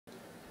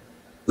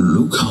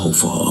Look how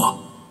far.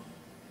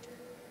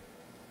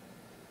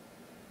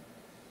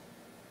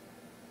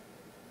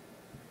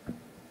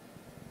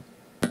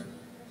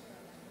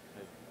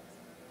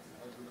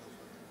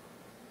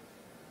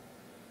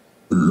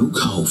 Look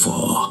how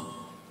far.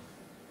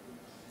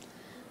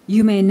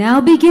 You may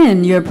now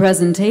begin your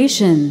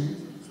presentation.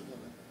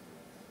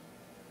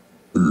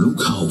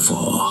 Look how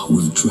far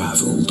we've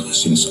traveled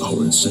since our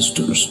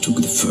ancestors took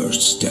the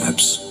first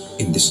steps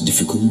in this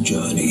difficult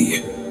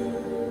journey.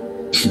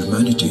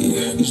 Humanity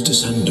is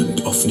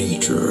descendant of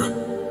nature.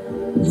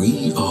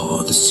 We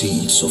are the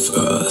seeds of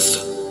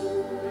Earth.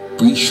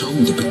 We show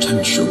the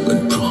potential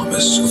and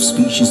promise of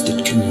species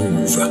that can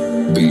move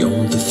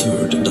beyond the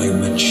third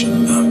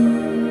dimension.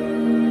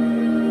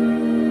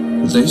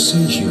 They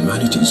say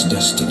humanity's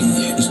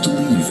destiny is to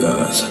leave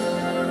Earth,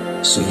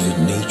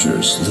 saving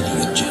nature's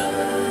lineage.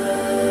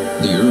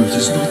 The Earth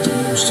is not the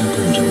most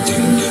important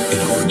thing in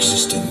our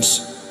existence,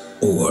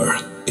 or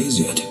is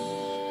it?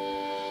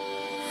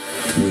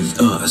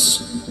 With us,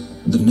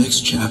 the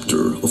next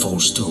chapter of our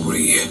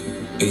story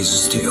is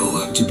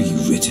still to be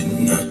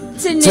written.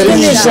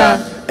 Tunisia,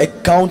 a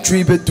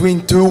country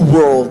between two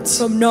worlds.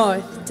 From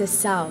north to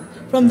south,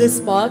 from the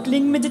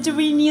sparkling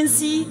Mediterranean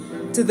Sea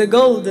to the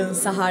golden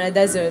Sahara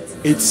Desert.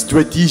 Its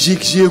strategic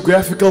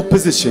geographical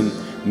position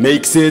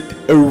makes it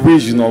a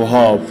regional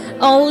hub.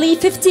 Only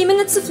 50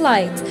 minutes of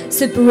flight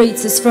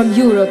separates us from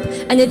Europe,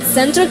 and its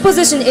central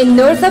position in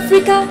North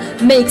Africa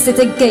makes it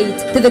a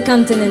gate to the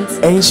continent.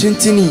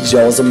 Ancient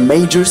Tunisia was a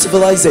major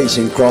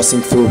civilization crossing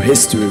through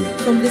history.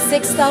 From the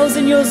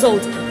 6,000 years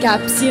old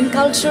Capsian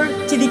culture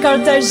to the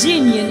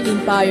Carthaginian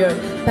Empire,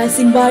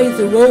 passing by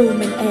the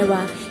Roman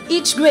era,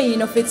 each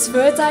grain of its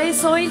fertile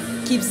soil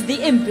keeps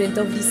the imprint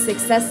of these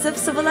successive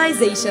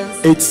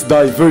civilizations. Its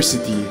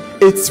diversity,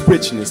 its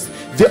richness,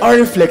 they are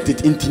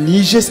reflected in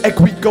Tunisia's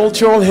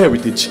agricultural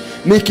heritage,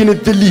 making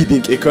it the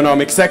leading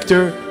economic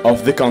sector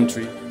of the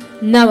country.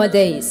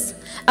 Nowadays,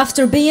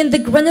 after being the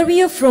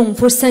granary of Rome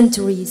for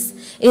centuries,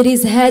 it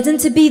is heading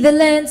to be the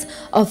land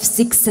of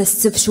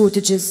successive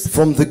shortages.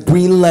 From the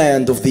green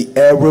land of the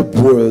Arab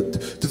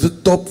world to the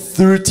top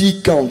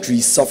 30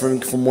 countries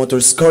suffering from water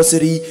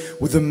scarcity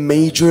with a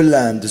major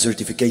land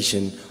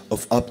desertification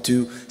of up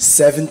to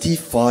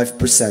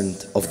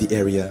 75% of the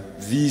area.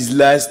 These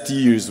last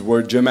years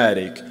were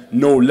dramatic.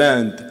 No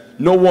land,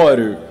 no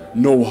water,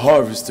 no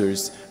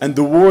harvesters, and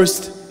the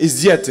worst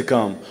is yet to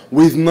come,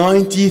 with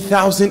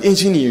 90,000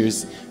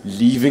 engineers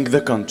leaving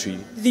the country.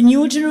 The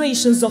new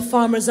generations of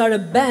farmers are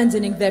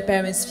abandoning their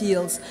parents'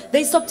 fields.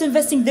 They stopped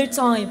investing their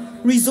time,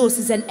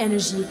 resources and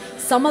energy.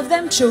 Some of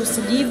them chose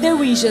to leave their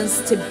regions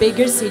to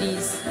bigger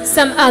cities.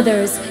 Some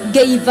others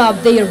gave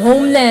up their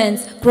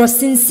homelands,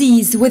 crossing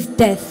seas with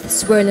death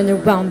swirling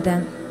around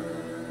them.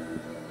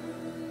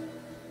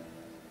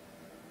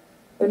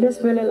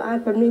 بالنسبة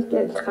للعلبة منين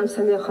كانت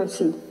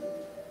 550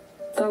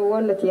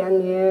 طولت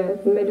يعني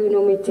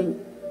 1,200,000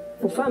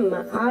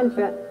 وفما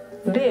علبة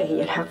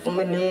باهية الحق من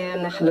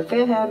اللي ناخذ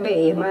فيها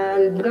باهية ما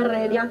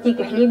البقر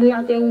يعطيك حليب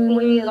ويعطي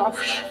وما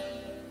يضعفش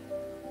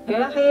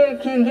يا أخي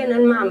كي لقينا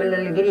المعمل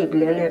القريب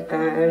اللي هناك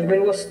جبل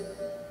الوسط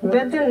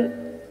بعدين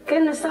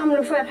كنا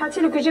نستعملوا فيها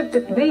حتى لو كي جبت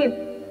طبيب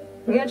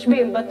قال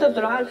شبيه بطلت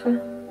العلفة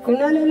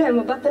قلنا له لا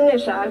ما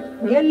بطلناش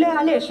العلفة قال لا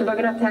علاش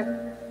البقرات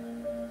هكا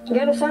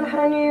قالوا صالح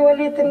راني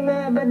وليت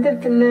ما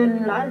بدلت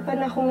العلفة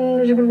ناخذ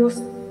من جبل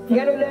الوسط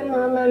قالوا لا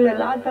ما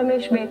العلفة ما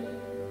يشبه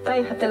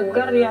طيحت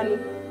البقر يعني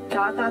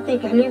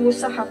تعطيك حليب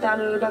والصحة تاع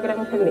البقرة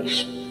ما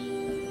فماش.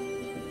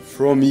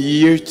 From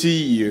year to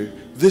year,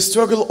 the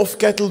struggle of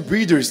cattle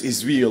breeders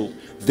is real.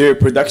 Their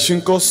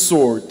production costs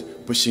soared,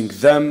 pushing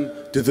them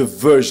to the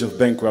verge of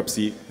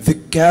bankruptcy. The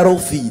cattle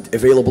feed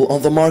available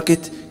on the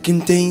market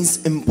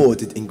contains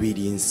imported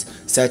ingredients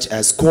such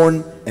as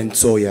corn and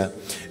soya.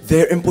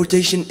 Their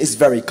importation is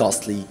very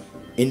costly.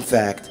 In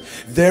fact,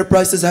 their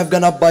prices have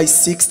gone up by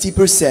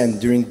 60%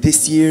 during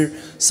this year,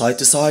 side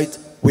to side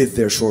with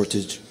their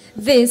shortage.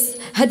 This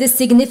had a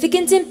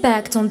significant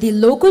impact on the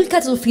local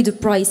cattle feed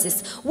prices,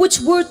 which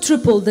were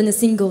tripled in a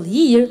single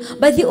year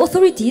by the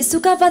authorities to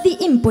cover the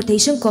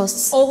importation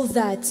costs. All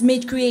that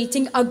made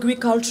creating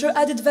agriculture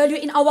added value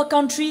in our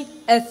country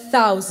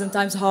 1,000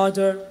 times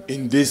harder.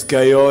 In this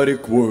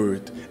chaotic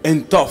world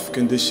and tough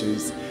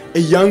conditions, a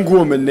young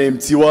woman named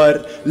Tiwar,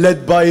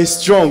 led by a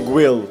strong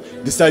will,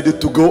 decided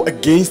to go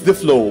against the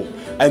flow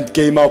and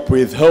came up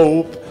with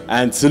hope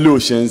and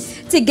solutions.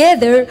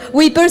 Together,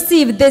 we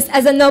perceive this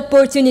as an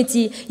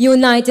opportunity,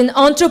 uniting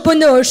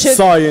entrepreneurship,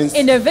 science,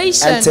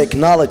 innovation, and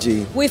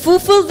technology. We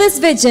fulfill this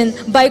vision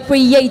by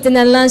creating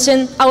and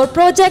launching our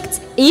project,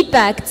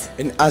 EPACT.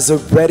 And as a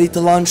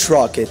ready-to-launch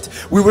rocket,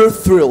 we were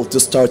thrilled to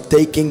start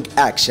taking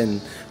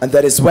action. And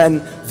that is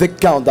when the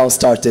countdown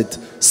started.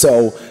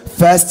 So,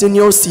 fasten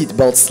your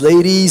seatbelts,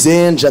 ladies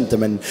and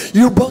gentlemen.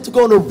 You're about to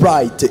go on a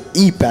ride to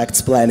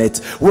EPACT's planet,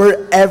 where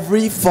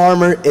every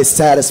farmer is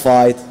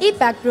satisfied.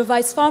 EPACT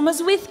provides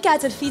farmers with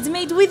cattle feeds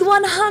made with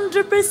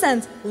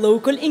 100%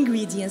 local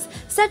ingredients,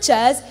 such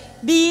as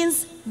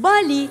beans,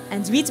 barley,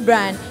 and wheat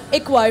bran,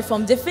 acquired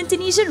from different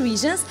Tunisian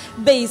regions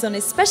based on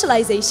its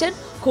specialization,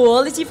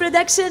 quality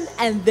production,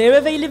 and their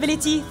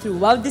availability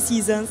throughout the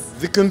seasons.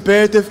 The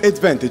comparative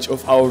advantage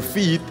of our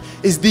feed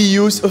is the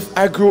use of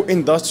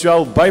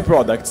agro-industrial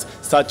byproducts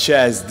such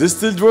as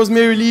distilled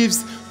rosemary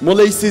leaves,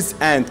 molasses,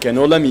 and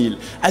canola meal,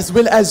 as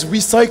well as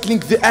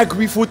recycling the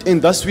agri-food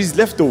industry's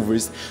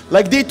leftovers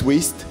like date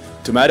waste,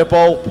 tomato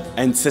pulp,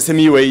 and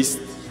sesame waste.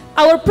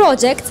 Our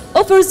project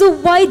offers a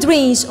wide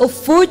range of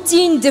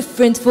 14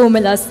 different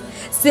formulas.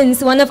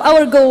 Since one of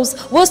our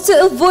goals was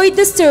to avoid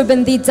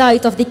disturbing the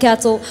diet of the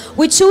cattle,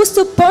 we chose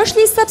to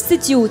partially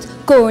substitute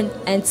corn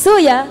and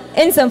soya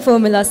in some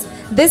formulas.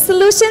 This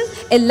solution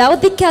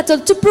allowed the cattle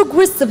to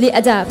progressively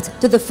adapt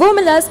to the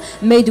formulas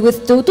made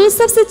with total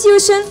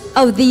substitution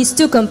of these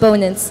two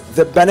components.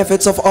 The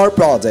benefits of our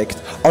product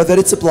are that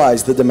it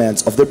supplies the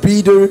demands of the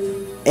breeder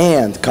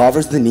and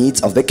covers the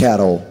needs of the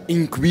cattle.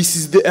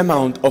 Increases the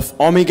amount of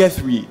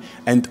omega-3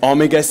 and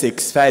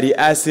omega-6 fatty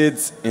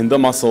acids in the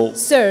muscle.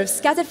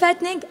 Serves cattle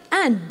fattening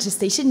and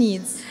gestation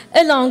needs.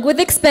 Along with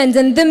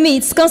expanding the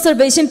meat's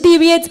conservation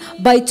period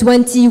by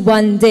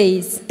 21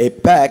 days. A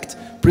pact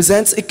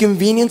presents a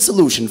convenient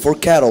solution for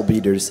cattle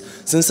breeders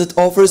since it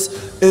offers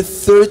a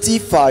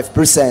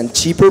 35%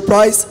 cheaper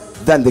price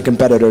than the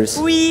competitors.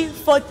 We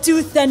fought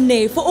tooth and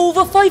nail for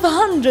over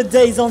 500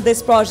 days on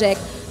this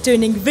project,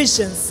 turning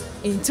visions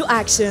into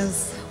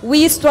actions.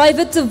 We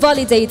strived to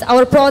validate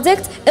our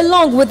product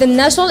along with the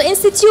National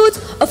Institute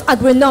of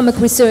Agronomic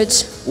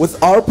Research. With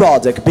our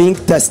product being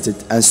tested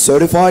and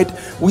certified,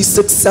 we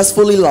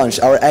successfully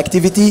launched our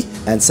activity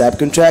and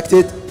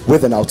subcontracted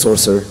with an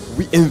outsourcer.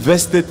 We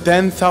invested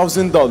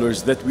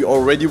 $10,000 that we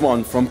already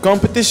won from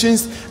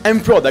competitions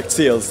and product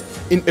sales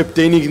in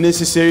obtaining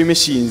necessary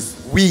machines.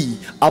 We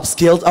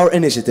upscaled our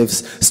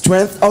initiatives,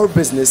 strengthened our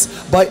business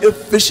by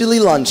officially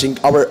launching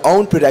our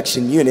own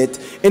production unit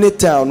in a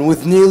town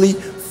with nearly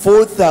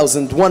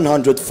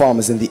 4,100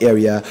 farmers in the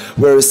area,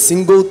 where a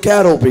single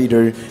cattle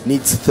breeder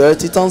needs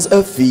 30 tons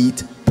of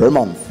feed per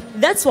month.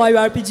 That's why we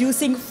are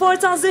producing 4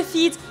 tons of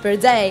feed per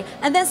day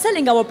and then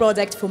selling our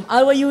product from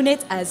our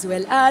unit, as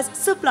well as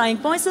supplying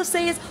points of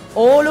sales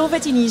all over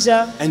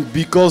Tunisia. And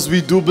because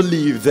we do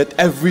believe that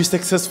every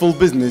successful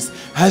business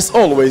has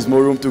always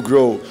more room to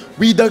grow,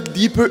 we dug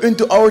deeper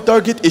into our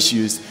target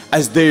issues,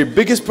 as their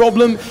biggest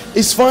problem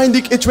is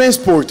finding a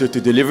transporter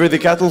to deliver the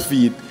cattle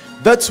feed.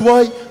 That's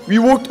why we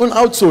worked on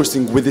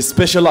outsourcing with a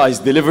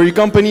specialized delivery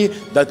company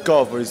that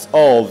covers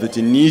all the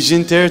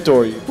Tunisian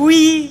territory.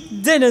 We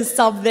didn't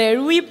stop there.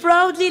 We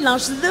proudly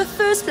launched the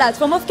first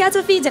platform of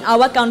cattle feed in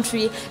our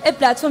country, a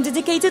platform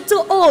dedicated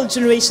to all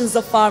generations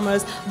of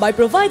farmers by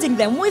providing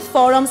them with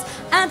forums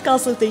and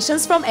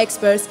consultations from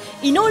experts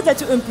in order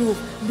to improve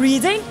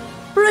breeding,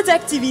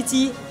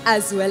 productivity,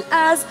 as well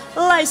as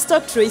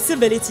livestock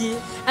traceability.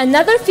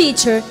 Another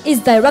feature is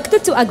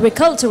directed to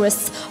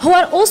agriculturists who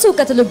are also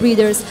cattle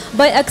breeders.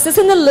 By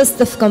accessing a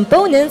list of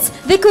components,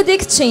 they could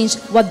exchange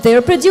what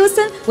they're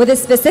producing with a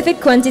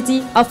specific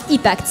quantity of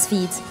EPACT's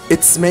feed.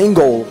 Its main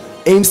goal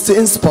aims to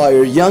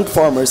inspire young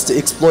farmers to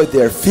exploit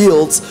their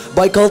fields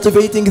by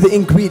cultivating the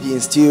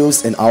ingredients to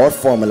use in our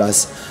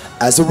formulas.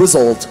 As a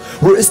result,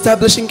 we're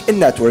establishing a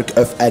network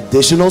of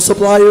additional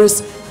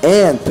suppliers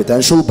and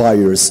potential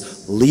buyers,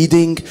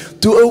 leading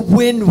to a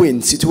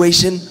win-win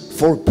situation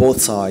for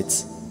both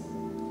sides.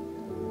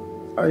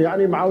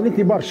 يعني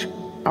معاونتني برشا.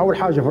 أول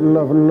حاجة في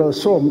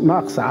الصوم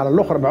ناقصة على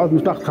الأخرى، بعود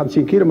مش ناخذ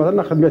 50 كيلو مثلا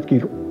ناخذ 100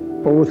 كيلو.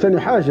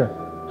 وثاني حاجة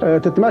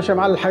تتماشى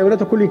مع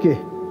الحيوانات الكل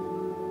كيه.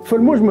 في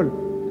المجمل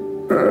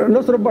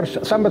نصرف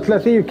برشا، سما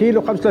 30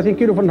 كيلو 35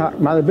 كيلو في النهار،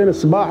 مع بين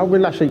الصباح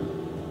وبين العشية.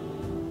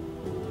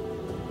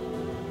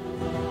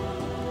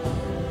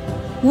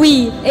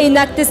 We,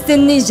 Enactus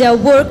Tunisia,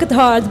 worked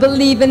hard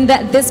believing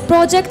that this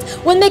project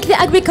will make the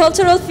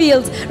agricultural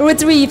field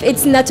retrieve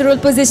its natural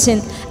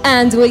position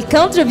and will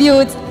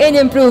contribute in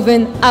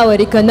improving our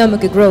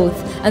economic growth.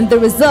 And the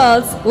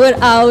results were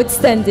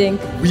outstanding.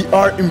 We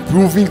are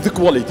improving the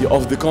quality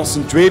of the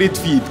concentrated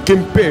feed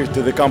compared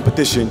to the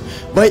competition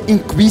by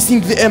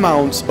increasing the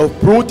amounts of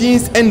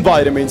proteins and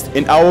vitamins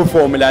in our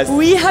formulas.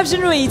 We have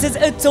generated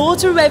a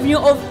total revenue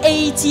of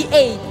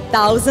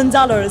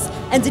 $88,000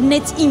 and a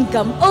net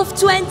income of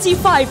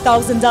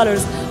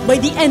 $25,000. By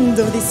the end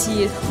of this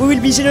year, we will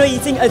be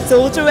generating a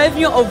total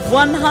revenue of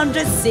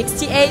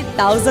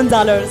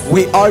 $168,000.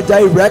 We are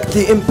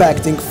directly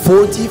impacting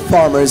 40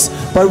 farmers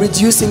by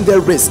reducing their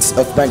risks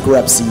of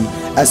bankruptcy,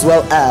 as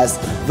well as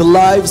the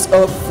lives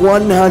of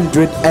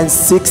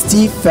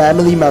 160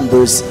 family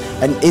members,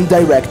 and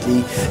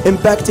indirectly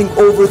impacting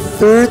over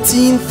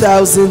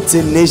 13,000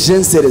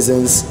 Tunisian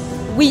citizens.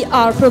 We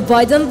are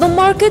providing the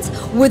market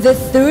with a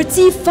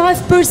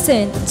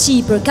 35%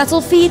 cheaper cattle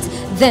feed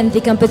than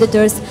the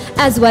competitors,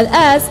 as well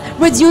as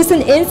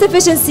reducing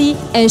insufficiency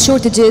and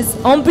shortages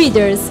on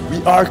breeders.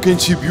 We are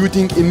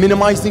contributing in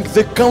minimizing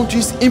the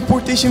country's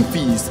importation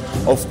fees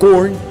of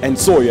corn and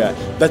soya.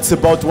 That's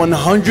about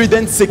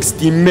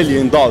 $160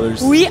 million.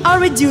 We are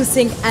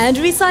reducing and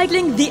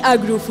recycling the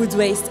agro-food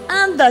waste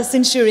and thus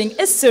ensuring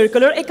a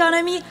circular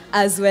economy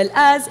as well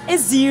as a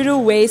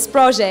zero-waste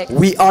project.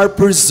 We are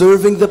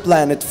preserving the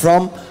planet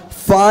from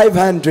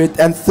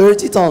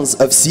 530 tons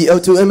of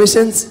CO2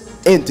 emissions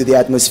into the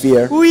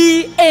atmosphere.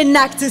 We,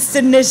 Enactus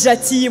Tunisia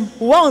team,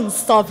 won't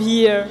stop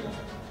here.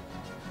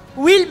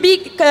 We'll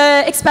be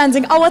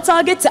expanding our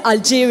target to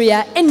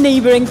Algeria, a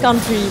neighboring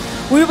country,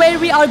 where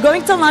we are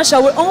going to launch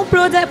our own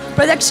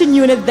production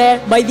unit there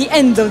by the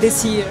end of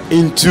this year.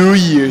 In 2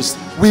 years,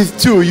 with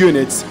 2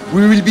 units,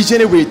 we will be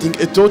generating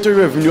a total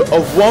revenue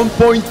of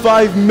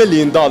 $1.5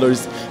 million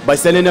by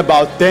selling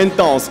about 10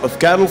 tons of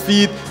cattle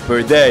feed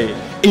per day.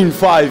 In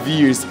 5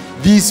 years,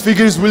 these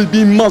figures will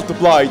be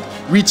multiplied,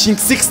 reaching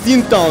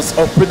 16 tons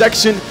of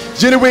production,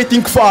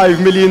 generating $5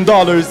 million.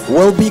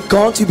 We'll be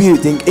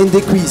contributing in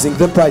decreasing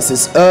the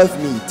prices of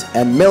meat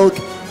and milk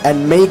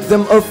and make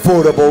them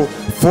affordable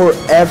for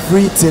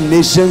every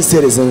Tunisian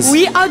citizen.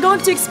 We are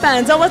going to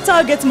expand our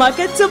target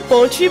market to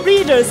poultry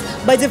breeders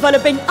by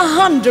developing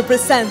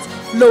 100%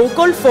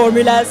 local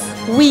formulas.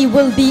 We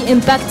will be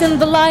impacting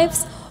the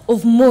lives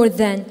of more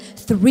than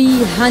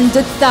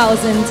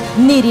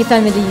 300,000 needy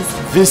families.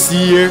 This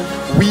year,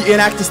 we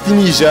Enactus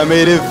Tunisia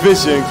made a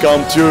vision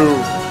come true.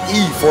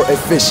 E for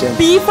efficient,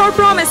 P for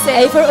promising,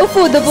 A for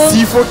affordable,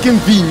 C for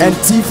convenient, and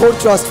T for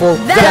trustful.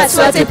 That's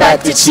what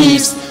Impact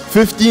achieves.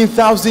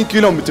 15,000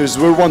 kilometers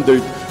were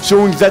wandered,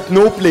 showing that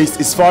no place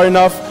is far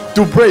enough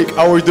to break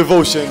our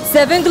devotion.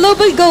 7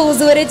 global goals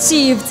were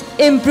achieved,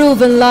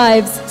 improving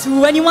lives.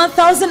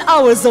 21,000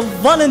 hours of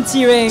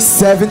volunteering.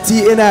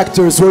 70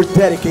 enactors were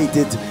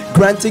dedicated,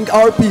 granting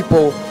our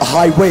people a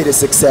highway to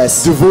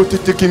success.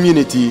 Devoted to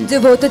community,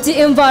 Devoted to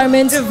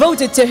environment,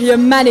 Devoted to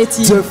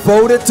humanity.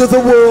 Devoted to the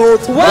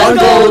world. One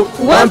goal,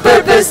 one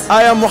purpose.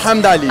 I am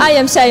Mohamed Ali. I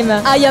am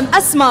Shaima. I am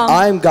Asma.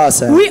 I'm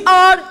Ghassan. We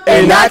are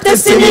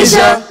Enactus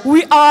Tunisia.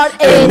 We are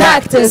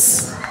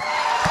Enactus.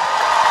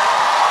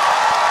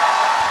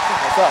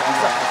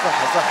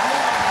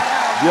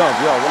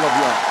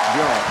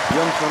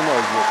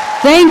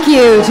 Thank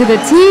you to the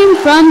team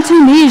from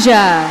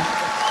Tunisia.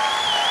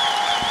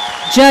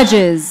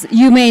 Judges,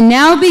 you may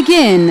now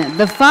begin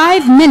the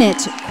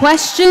 5-minute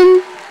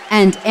question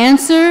and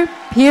answer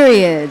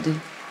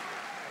period.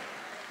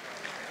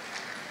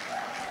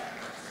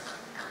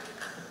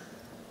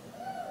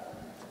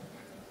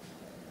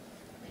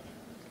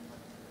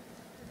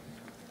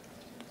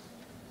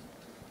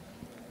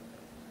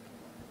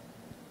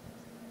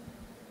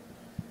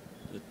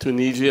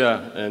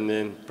 Tunisia, an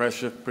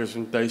impressive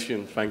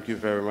presentation. Thank you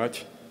very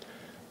much.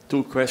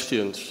 2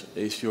 questions.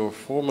 Is your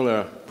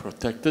formula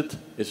protected?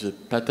 Is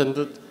it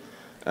patented?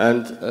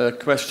 And a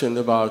question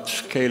about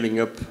scaling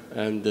up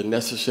and the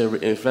necessary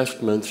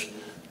investments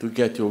to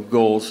get your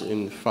goals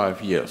in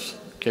 5 years.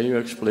 Can you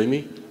explain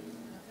me?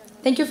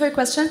 Thank you for your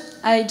question.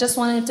 I just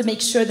wanted to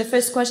make sure the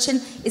first question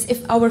is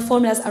if our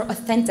formulas are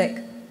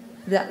authentic.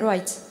 Is that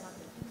right?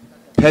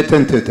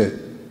 Patented.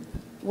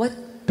 What?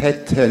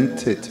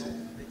 Patented.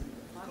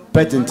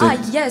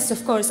 Patented. Yes,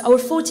 of course. Our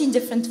 14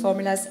 different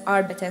formulas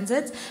are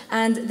patented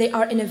and they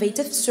are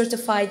innovative,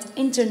 certified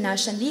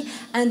internationally,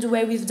 and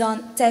where we've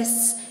done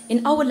tests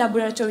in our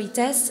laboratory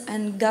tests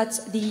and got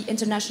the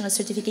international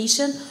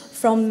certification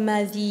from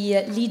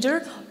the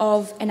leader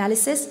of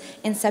analysis,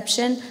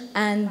 inception,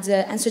 and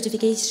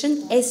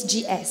certification,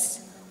 SGS,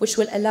 which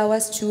will allow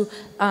us to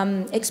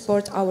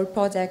export our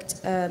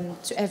product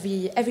to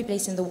every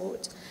place in the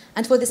world.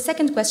 And for the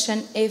second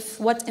question,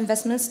 what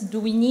investments do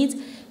we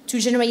need to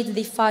generate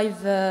the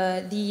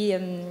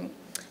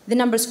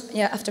numbers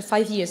after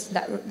 5 years?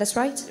 That's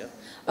right? Yeah.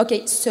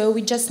 Okay, so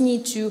we just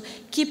need to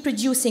keep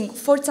producing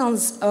 4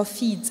 tons of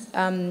feed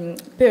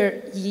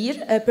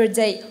per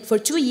day for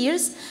 2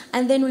 years,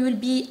 and then we will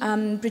be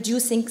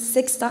producing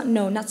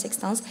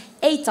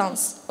 8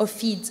 tons of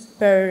feed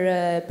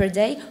per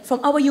day from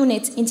our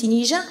unit in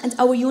Tunisia and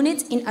our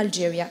unit in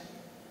Algeria.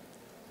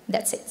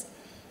 That's it.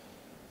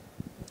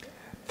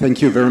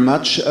 Thank you very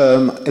much.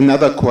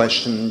 Another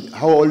question.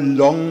 How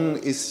long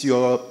is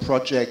your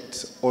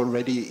project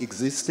already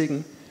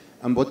existing,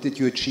 and what did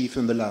you achieve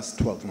in the last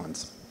 12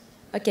 months?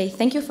 Okay,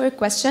 thank you for your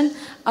question.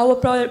 Our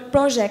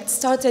project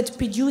started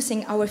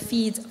producing our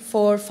feed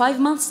for 5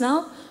 months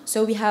now.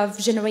 So we have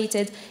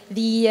generated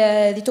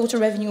the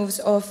total revenues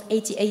of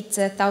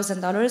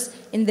 $88,000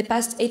 in the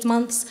past 8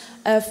 months.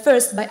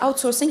 First by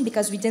outsourcing,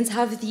 because we didn't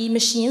have the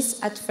machines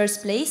at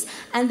first place,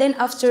 and then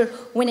after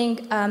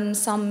winning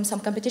some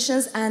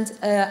competitions and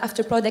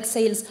after product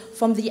sales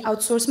from the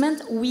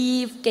outsourcement,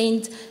 we've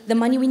gained the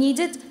money we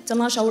needed to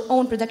launch our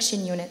own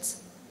production units.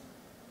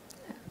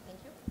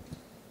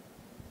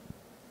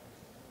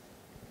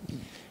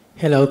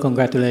 Hello,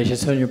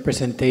 congratulations on your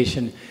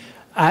presentation.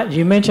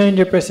 You mentioned in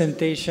your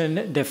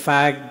presentation the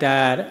fact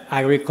that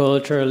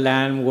agricultural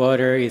land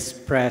water is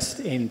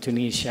pressed in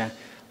Tunisia.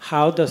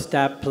 How does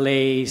that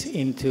play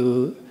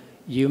into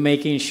you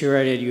making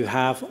sure that you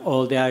have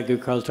all the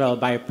agricultural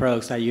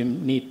byproducts that you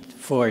need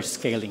for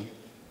scaling?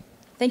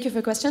 Thank you for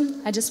your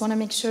question. I just want to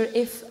make sure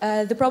if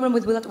the problem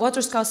with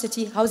water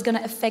scarcity, how it's going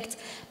to affect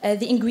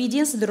the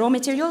ingredients, the raw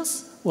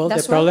materials. Well,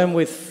 the problem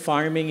with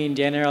farming in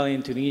general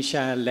in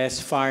Tunisia,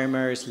 less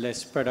farmers,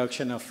 less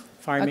production of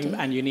farming,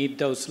 and you need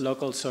those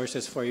local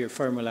sources for your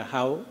formula.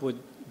 How would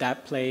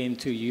that play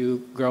into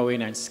you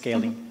growing and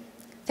scaling?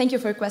 Thank you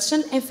for your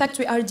question. In fact,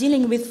 we are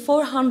dealing with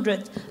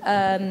 400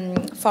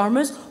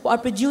 farmers who are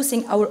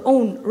producing our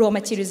own raw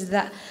materials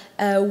that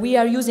we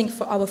are using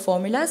for our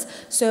formulas.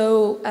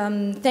 So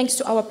thanks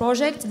to our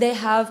project, they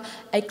have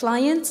a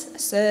client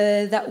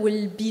that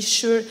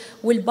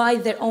will buy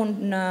their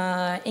own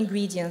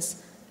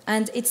ingredients.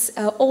 And it's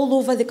all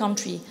over the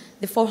country.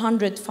 The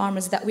 400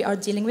 farmers that we are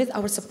dealing with,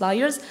 our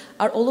suppliers,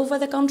 are all over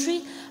the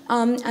country.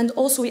 And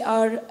also we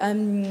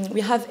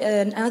have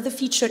another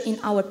feature in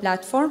our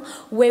platform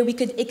where we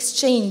could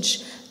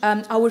exchange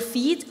our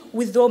feed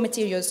with raw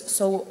materials.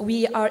 So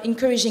we are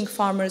encouraging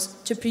farmers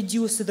to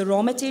produce the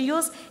raw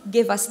materials,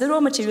 give us the raw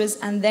materials,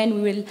 and then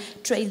we will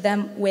trade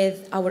them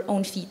with our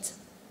own feed.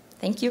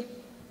 Thank you.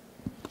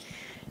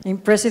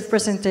 Impressive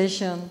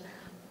presentation.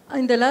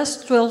 In the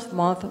last 12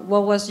 months,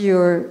 what was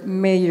your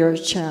major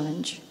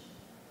challenge?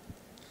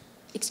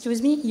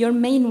 Excuse me, your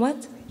main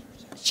what?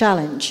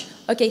 Challenge.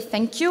 Okay,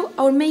 thank you.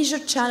 Our major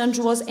challenge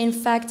was, in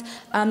fact,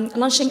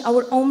 launching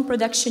our own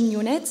production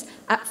unit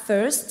at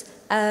first.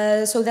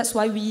 So that's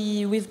why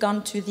we've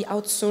gone to the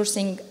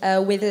outsourcing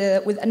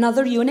with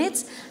another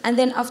unit. And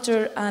then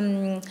after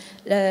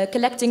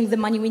collecting the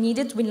money we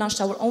needed, we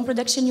launched our own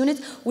production unit.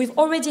 We've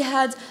already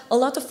had a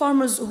lot of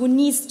farmers who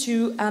need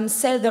to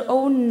sell their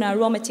own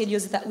raw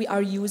materials that we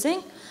are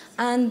using.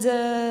 And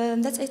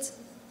that's it.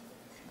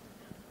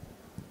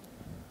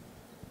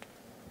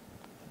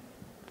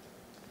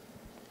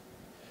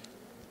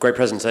 Great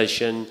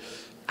presentation.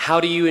 How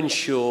do you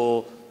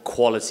ensure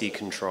quality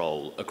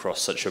control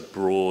across such a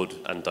broad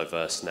and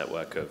diverse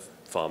network of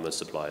farmers,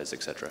 suppliers,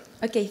 etc.?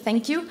 Okay,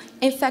 thank you.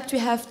 In fact, we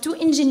have 2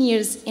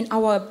 engineers in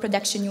our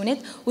production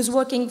unit who's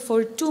working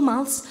for 2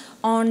 months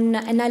on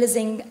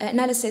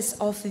analysis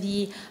of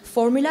the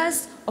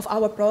formulas of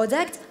our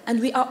product, and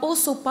we are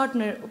also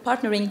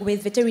partnering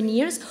with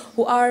veterinarians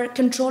who are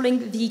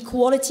controlling the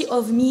quality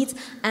of meat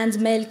and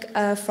milk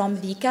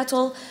from the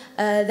cattle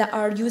that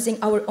are using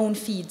our own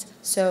feed.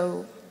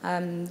 So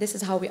this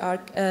is how we are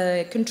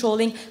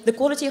controlling the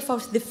quality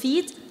of the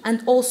feed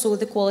and also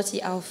the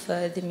quality of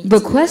the meat.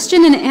 The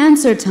question and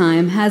answer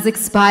time has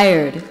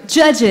expired.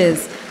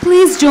 Judges,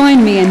 please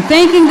join me in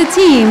thanking the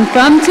team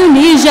from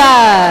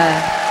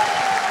Tunisia.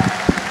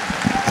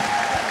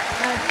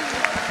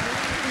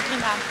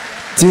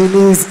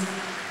 Tunisia.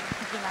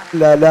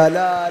 La la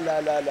la la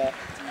la la.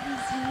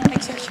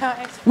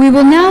 We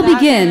will now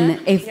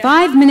begin a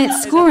 5-minute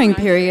scoring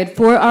period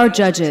for our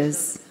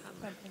judges.